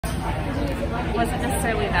wasn't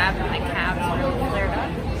necessarily that, but my calves really flared up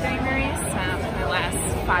during the race. The last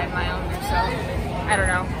 5 miles or so. I don't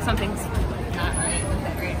know, something's not right with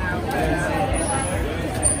it right now.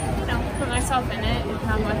 You know, put myself in it and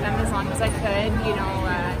hung with them as long as I could. You know,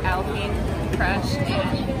 Alpine crushed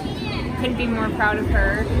and couldn't be more proud of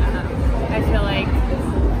her. I feel like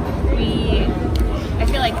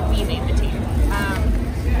we made the team.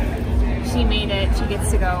 She made it, she gets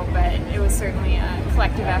to go, but it was certainly a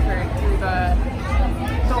collective effort through the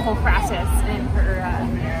whole process and her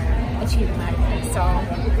achieving that. So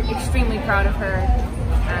extremely proud of her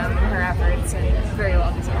and her efforts, and very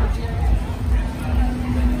well deserved.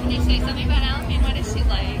 Can you say something about Alphine? What is she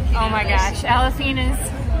like? Oh my gosh, Alphine is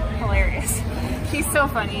hilarious. She's so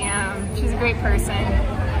funny. She's a great person.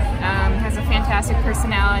 Has a fantastic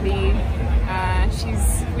personality.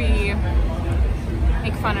 We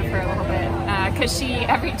make fun of her a little bit because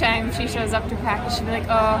every time she shows up to practice, she'll be like,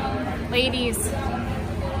 "Oh, ladies,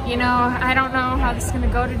 you know, I don't know how this is gonna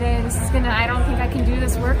go today. I don't think I can do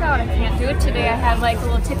this workout. I can't do it today. I had like a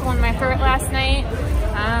little tickle in my throat last night.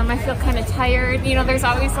 I feel kind of tired." You know, there's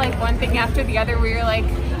always like one thing after the other where you're like,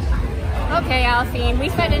 "Okay, Alphine, we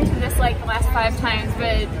fed into this like the last 5 times,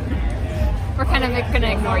 but we're kind of gonna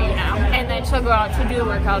ignore you now." And then she'll go out to do the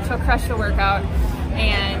workout. She'll crush the workout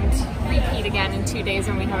and repeat again in 2 days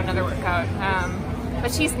when we have another workout.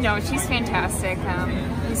 But she's fantastic.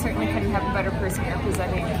 We certainly couldn't have a better person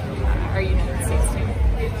representing our United States team.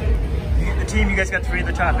 The team, you guys got 3 of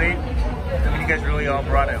the top 8. I mean, you guys really all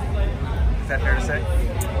brought it. Is that fair to say?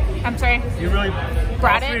 I'm sorry? You really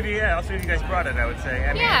brought it? All three of you guys brought it, I would say.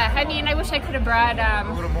 I mean, I wish I could have brought a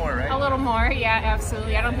little more, right? A little more, yeah,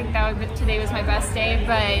 absolutely. I don't think today was my best day,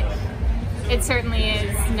 but it certainly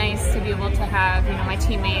is nice to be able to have, you know, my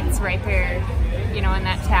teammates right there, you know, in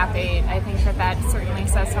that top 8. I think that certainly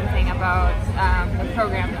says something about the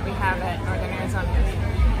program that we have at Northern Arizona.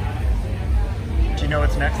 Do you know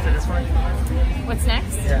what's next at this point? What's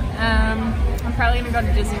next? Yeah. I'm probably going to go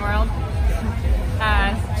to Disney World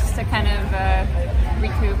just to kind of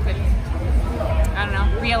recoup and, I don't know,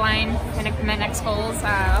 realign my next goals.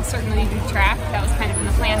 I'll certainly do track. That was kind of in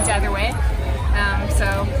the plans the other way.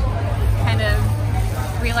 So kind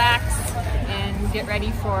of relax and get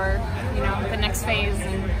ready for, you know, the next phase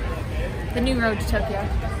and the new road to Tokyo.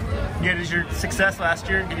 Yeah, did your success last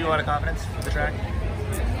year give you a lot of confidence for the track?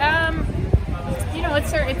 You know,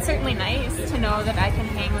 it's certainly nice to know that I can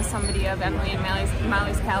hang with somebody of Emily and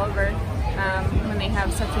Molly's caliber when they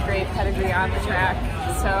have such a great pedigree on the track.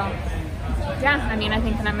 So, yeah, I mean, I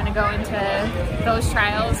think that I'm going to go into those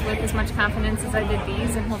trials with as much confidence as I did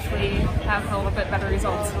these, and hopefully have a little bit better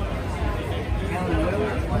results.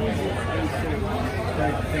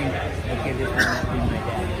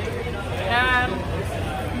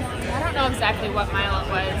 I don't know exactly what mile it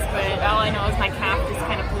was, but all I know is my calf just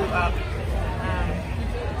kind of blew up.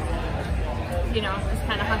 You know, just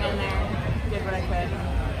kind of hung in there, did what I could,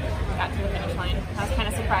 got to the finish line. I was kind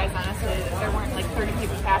of surprised, honestly, that there weren't like 30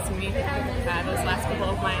 people passing me those last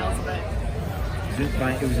couple of miles, but...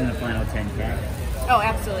 It was in the final 10K? Oh,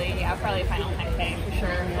 absolutely, yeah, probably final 10K for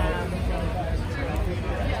sure.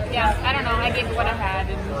 Yeah, I don't know, I gave it what I had,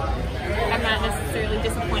 and I'm not necessarily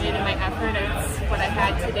disappointed in my effort. It's what I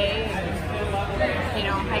had today, and, you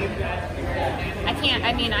know,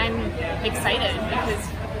 I'm excited because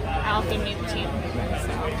Alphine made the team.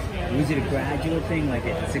 So. Was it a gradual thing, like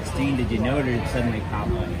at 16, did you know it, or did it suddenly pop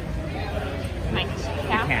up? My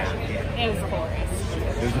calf? Yeah. It was the whole race.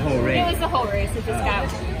 It was the whole race? It was the whole race, it just got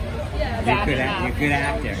bad enough. You're a good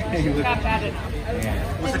actor. It got bad enough.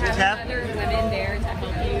 Yeah. Was it the calf? Other women there to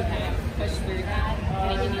help you kind of push through that,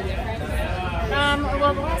 make any difference?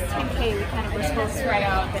 Well, the last 10K we kind of were so spread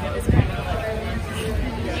out that it was kind of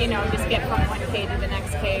like, you know, just get from 1K to the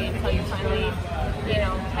next K until you finally, you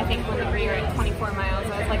know, I think when we were at 24 miles,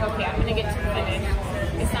 I was like, okay, I'm going to get to the finish.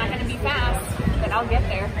 It's not going to be fast, but I'll get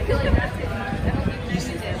there. You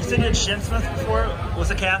said you had shin splints before. Was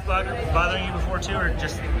the calf bothering you before too, or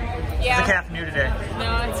just is the calf new today?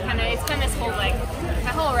 No, it's kind of this whole leg.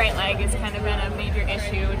 My whole right leg has kind of been a major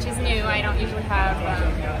issue, which is new. I don't usually have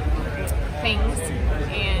things,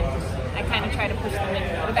 and I kind of try to push them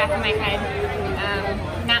in the back of my head,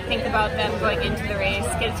 not think about them going into the race,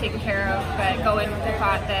 get it taken care of, but go in with the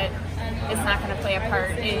thought that it's not going to play a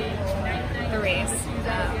part in the race.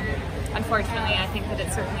 Unfortunately, I think that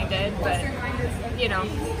it certainly did, but, you know,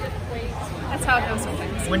 that's how it goes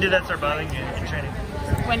sometimes. When did that start bothering you in training?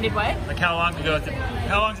 When did what? Like how long ago?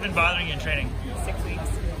 How long's it been bothering you in training? 6 weeks.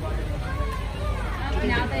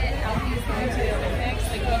 Now that Alphine's going to the Olympics,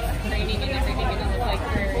 like what's training and everything going to look like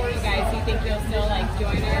for you guys? Do you think you'll still like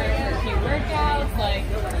join her for a few workouts? Like,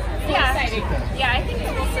 exciting. Yeah, I think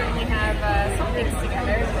that we'll certainly have some things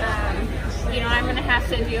together. You know, I'm going to have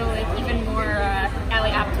to deal with even more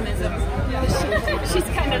Allie optimism. She's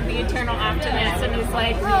kind of the eternal optimist and is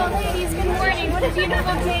like, oh, ladies, good morning, what a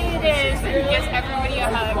beautiful day it is, and gives everybody a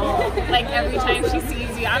hug, like every time she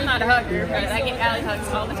sees you. I'm not a hugger, but I get Allie hugs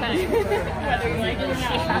all the time, whether you like it or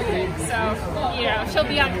not. So, you know, she'll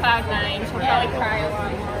be on cloud nine, she'll probably cry a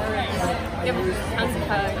lot more, and give her tons of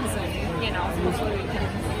hugs, and, you know, hopefully we can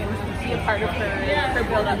be a part of her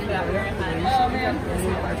build up to that marathon.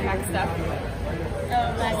 Some of our track stuff.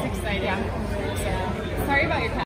 Oh, that's exciting. Yeah. Yeah. Sorry about your